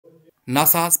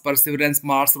NASA's Perseverance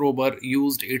Mars rover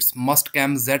used its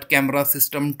Mastcam-Z camera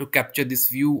system to capture this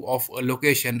view of a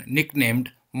location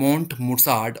nicknamed Mont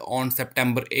Musard on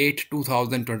September 8,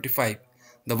 2025,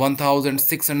 the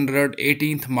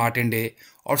 1618th Martian day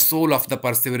or soul of the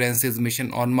Perseverance's mission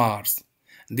on Mars.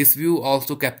 This view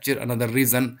also captured another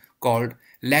region called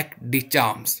Lac de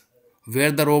Charmes,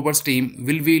 where the rover's team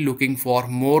will be looking for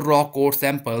more rock core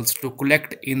samples to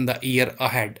collect in the year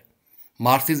ahead.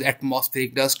 Mars's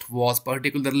atmospheric dust was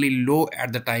particularly low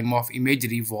at the time of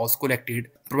imagery was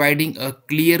collected, providing a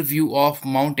clear view of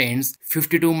mountains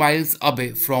 52 miles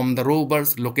away from the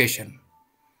rover's location.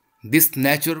 This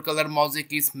natural color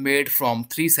mosaic is made from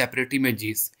three separate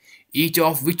images, each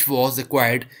of which was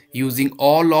acquired using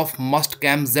all of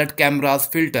Mastcam-Z camera's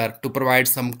filter to provide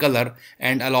some color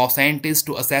and allow scientists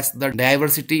to assess the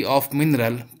diversity of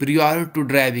mineral prior to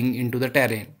driving into the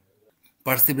terrain.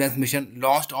 Perseverance mission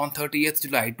launched on 30th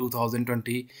July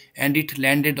 2020 and it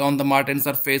landed on the Martian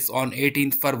surface on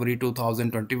 18th February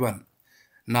 2021.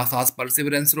 NASA's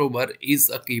Perseverance rover is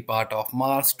a key part of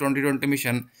Mars 2020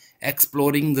 mission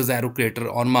exploring the Zero crater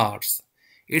on Mars.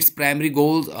 Its primary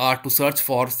goals are to search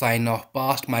for signs of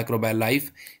past microbial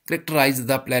life, characterize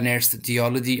the planet's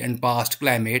geology and past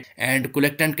climate, and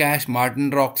collect and cache Martian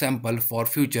rock sample for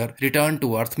future return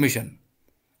to Earth mission.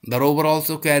 The rover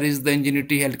also carries the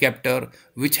Ingenuity helicopter,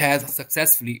 which has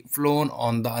successfully flown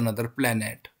on the another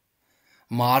planet.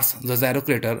 Mars, the Zero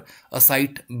crater, a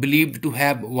site believed to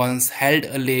have once held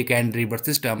a lake and river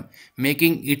system,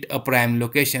 making it a prime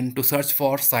location to search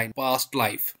for signs of past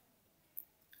life.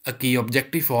 A key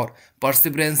objective for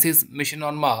Perseverance's mission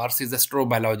on Mars is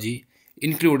astrobiology,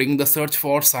 including the search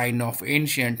for signs of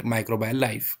ancient microbial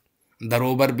life. The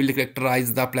rover will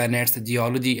characterize the planet's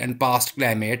geology and past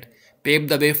climate, pave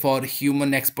the way for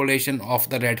human exploration of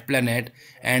the red planet,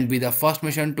 and be the first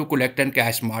mission to collect and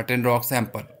cache Martian rock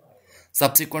sample.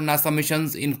 Subsequent NASA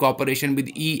missions in cooperation with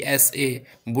ESA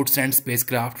would send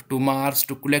spacecraft to Mars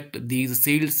to collect these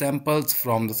sealed samples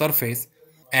from the surface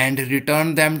and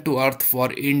return them to Earth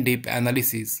for in-depth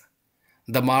analysis.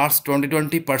 The Mars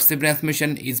 2020 Perseverance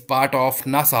mission is part of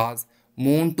NASA's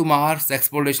Moon to Mars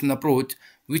exploration approach,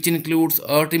 which includes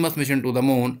Artemis mission to the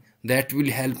Moon that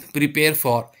will help prepare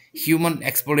for human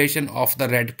exploration of the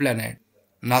red planet.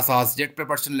 NASA's Jet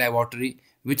Propulsion Laboratory,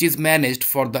 which is managed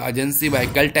for the agency by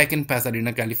Caltech in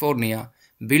Pasadena, California,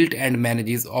 built and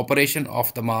manages operation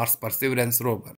of the Mars Perseverance rover.